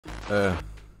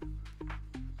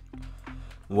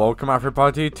Welcome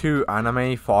everybody to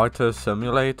Anime Fighter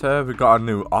Simulator. We got a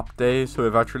new update, so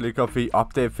we've actually got the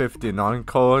update 59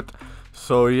 code.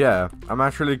 So yeah, I'm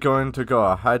actually going to go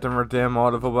ahead and redeem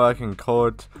all of the working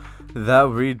codes that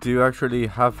we do actually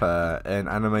have in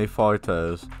Anime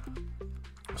Fighters.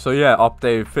 So yeah,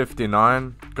 update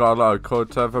 59, got a lot of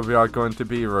codes that we are going to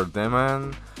be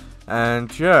redeeming.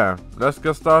 And yeah, let's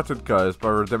get started guys by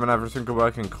redeeming every single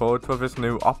working code for this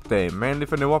new update, mainly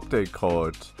for new update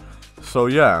codes. So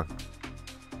yeah,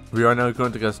 we are now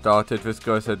going to get started. This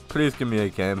guy said please give me a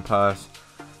game pass.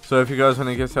 So if you guys want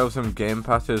to get yourself some game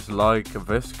passes like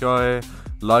this guy,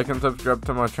 like and subscribe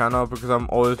to my channel, because I'm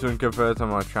always doing giveaways on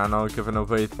my channel, giving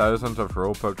away thousands of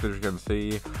Robux. As you can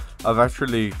see, I've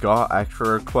actually got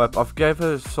extra equip. I've gave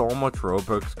it so much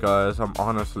Robux guys, I'm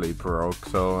honestly broke.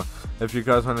 So if you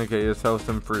guys want to get yourself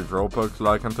some free Robux,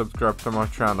 like and subscribe to my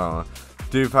channel,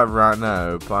 do that right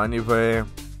now. But anyway,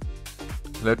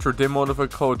 let's redeem all of the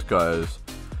codes guys.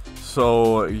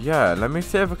 So yeah, let me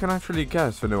see if I can actually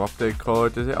guess the new update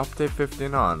code. Is it update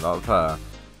 59? Like that.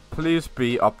 Please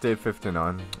be update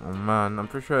 59. Oh man, I'm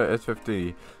pretty sure it's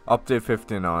update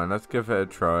 59. Let's give it a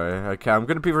try. Okay, I'm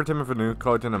gonna be redeeming the new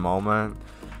code in a moment.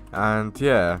 And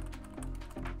yeah,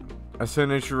 as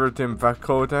soon as you redeem that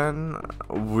code in,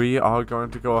 we are going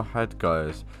to go ahead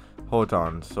guys. Hold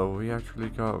on, so we actually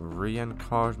got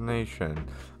reincarnation.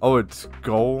 Oh, it's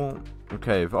goal.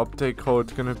 Okay, the update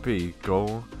code's gonna be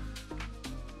goal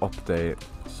update.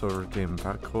 So redeem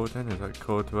that code in. Is that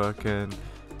code working?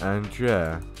 And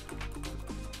yeah,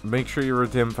 make sure you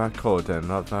redeem that code in,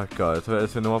 not that guys. So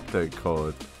it's an update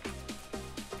code.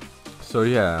 So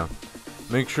yeah,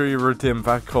 make sure you redeem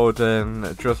that code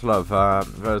in, just like that.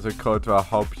 There's a code that will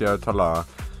help you out a lot.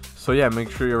 So yeah,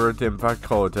 make sure you redeem that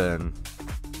code in.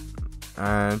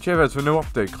 And yeah, there's a new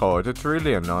update code. It's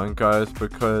really annoying guys,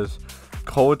 because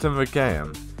codes in the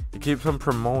game, he keeps on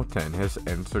promoting his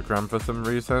Instagram for some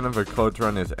reason, and the codes are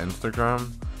on his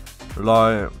Instagram.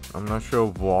 Like, I'm not sure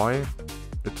why.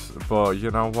 But you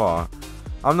know what?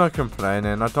 I'm not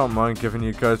complaining. I don't mind giving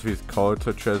you guys these codes,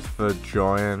 such as the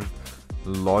Giant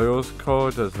Loyals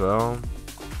code as well.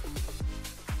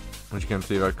 As you can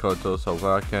see, that code's also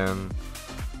working.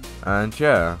 And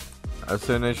yeah, as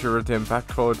soon as you redeem that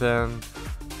code in,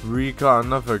 we got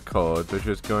another code, which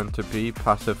is going to be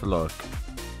passive luck.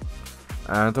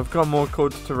 And I've got more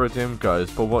codes to redeem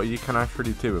guys, but what you can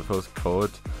actually do with those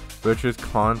codes, which is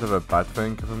kind of a bad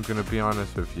thing if I'm going to be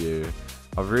honest with you.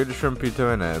 I really shouldn't be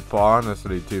doing it, but I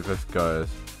honestly do this guys.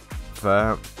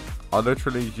 There, I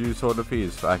literally use all of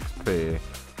these for XP.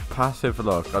 Passive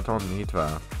luck, I don't need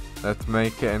that. Let's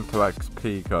make it into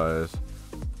XP guys.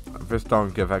 This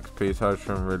don't give XP, so I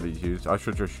shouldn't really use, I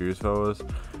should just use those.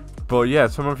 But yeah,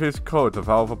 some of these codes are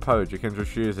overpowered, you can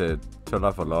just use it to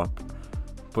level up.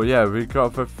 But yeah, we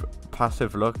got the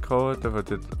passive luck code, if I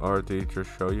did already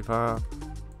just show you that.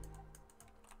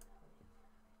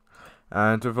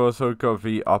 And we've also got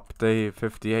the update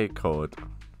 58 code.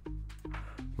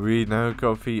 We now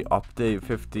got the update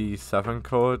 57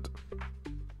 code.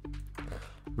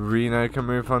 We now can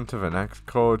move on to the next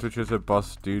code, which is a Boss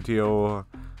Studio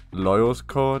Loyals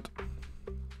code.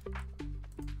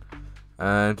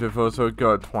 And we've also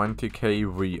got 20k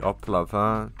re-up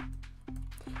level.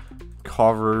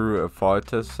 Karu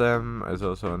Fighter Sim is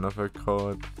also another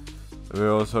code. We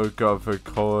also got the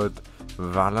code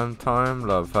Valentine,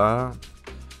 love that.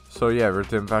 So yeah,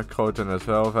 redeem that code in as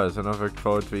well. There's another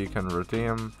code that you can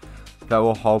redeem that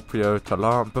will help you out a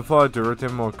lot. Before I do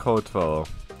redeem more codes though,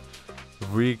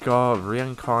 we got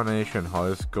Reincarnation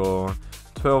High School,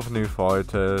 12 new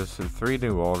fighters, 3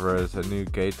 new auras, a new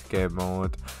gate game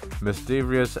mode.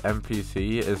 Mysterious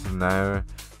NPC is now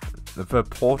the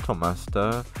Portal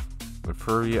Master,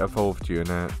 3 evolved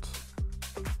units.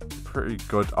 Pretty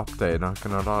good update, not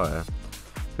gonna lie.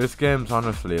 This game's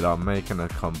honestly like making a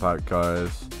comeback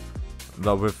guys.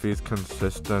 Like with these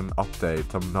consistent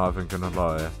updates, I'm not even gonna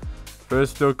lie. There's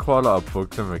still quite a lot of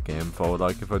bugs in the game though.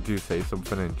 Like if I do say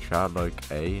something in chat like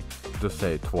A, just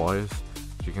say it twice.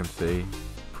 As you can see,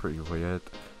 pretty weird.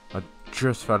 I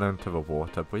just fell into the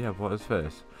water, but yeah, what is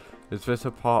this? Is this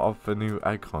a part of the new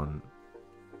egg hunt?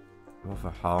 What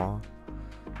the hell?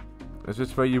 Is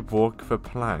this where you walk the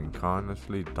plank? I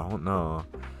honestly don't know.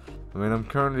 I mean, I'm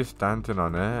currently standing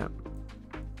on it.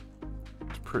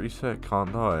 It's pretty sick,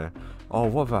 can't lie. Oh,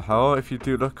 what the hell? If you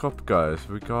do look up, guys,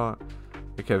 we got...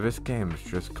 Okay, this game is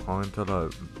just kind of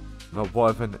like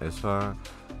what event is there?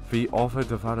 The other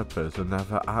developers will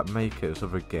never make it so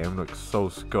the game looks so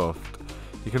scuffed.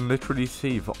 You can literally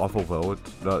see the other world.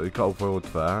 Like, we got a world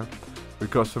there. We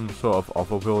got some sort of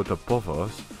other world above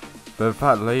us. They're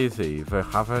that lazy. They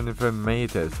haven't even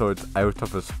made it so it's out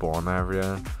of the spawn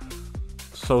area.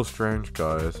 So strange,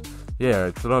 guys. Yeah,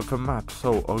 it's like the map's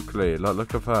so ugly. Like,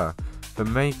 look at that. They're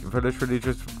literally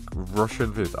just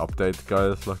rushing this update,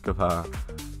 guys. Look at that.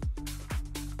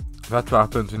 That's what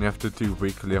happens when you have to do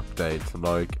weekly updates.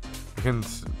 Like, you can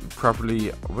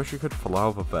probably, I wish you could fly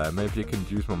over there. Maybe you can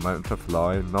use my mountain to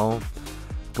fly. No.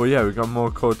 But yeah, we got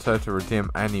more codes there to redeem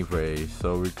anyway.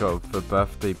 So we got the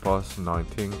birthday boss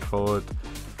 19 code.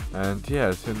 And yeah,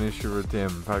 as soon as you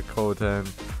redeem that code then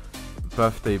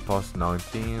birthday boss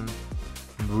 19,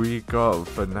 we got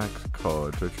the next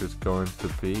code, which is going to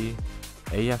be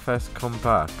AFS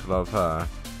comeback. Love her.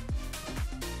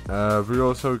 We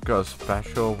also got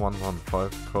special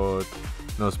 115 code,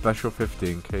 no, special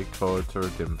 15k code to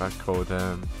redeem that code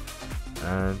in.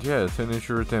 And yeah, as soon as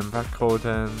you redeem that code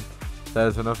in,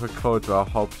 there's another code that'll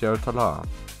help you out a lot.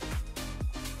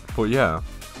 But yeah,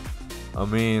 I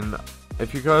mean,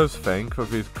 if you guys think that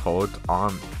these codes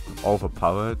aren't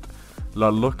overpowered,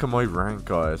 like, look at my rank,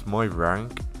 guys. My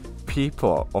rank,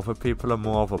 other people are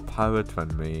more overpowered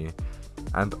than me.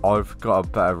 And I've got a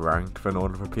better rank than all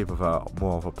of the people that are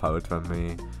more overpowered than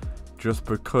me. Just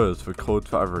because the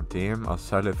codes that I redeem, I'll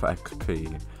sell it for XP.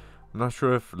 I'm not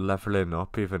sure if leveling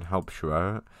up even helps you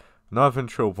out. Not even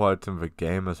sure why it's in the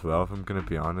game as well, if I'm going to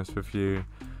be honest with you.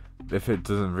 If it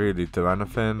doesn't really do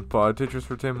anything. But I did just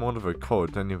redeem all of the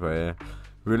codes anyway.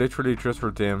 We literally just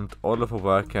redeemed all of the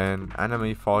working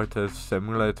Anime Fighters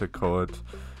Simulator codes.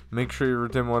 Make sure you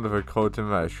redeem all of the codes in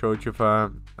there I showed you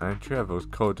there. And yeah, those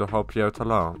codes will help you out a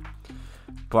lot.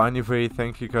 But anyway,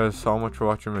 thank you guys so much for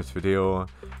watching this video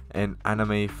in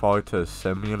Anime Fighters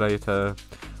Simulator.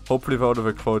 Hopefully all of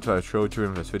the codes I showed you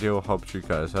in this video helped you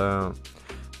guys out.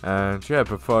 And yeah,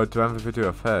 before I do end the video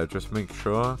off here, just make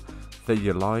sure that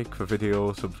you like the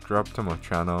video, subscribe to my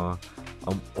channel.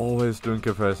 I'm always doing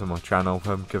giveaways on my channel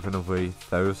where I'm giving away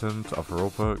thousands of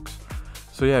Robux.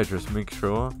 So yeah, just make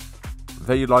sure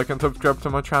that you like and subscribe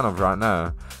to my channel right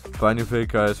now. But anyway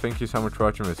guys, thank you so much for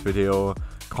watching this video.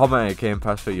 Comment a game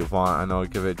pass that you want and I'll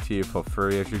give it to you for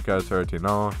free, as you guys already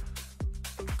know.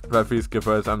 But these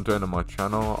giveaways I'm doing on my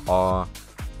channel are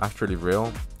actually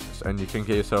real. And you can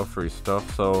get yourself free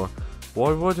stuff, so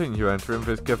why wouldn't you enter in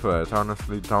this giveaway? I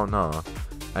honestly don't know.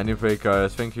 Anyway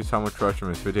guys, thank you so much for watching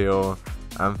this video,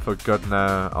 and for good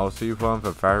now, I'll see you on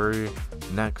the very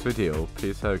next video.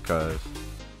 Peace out guys.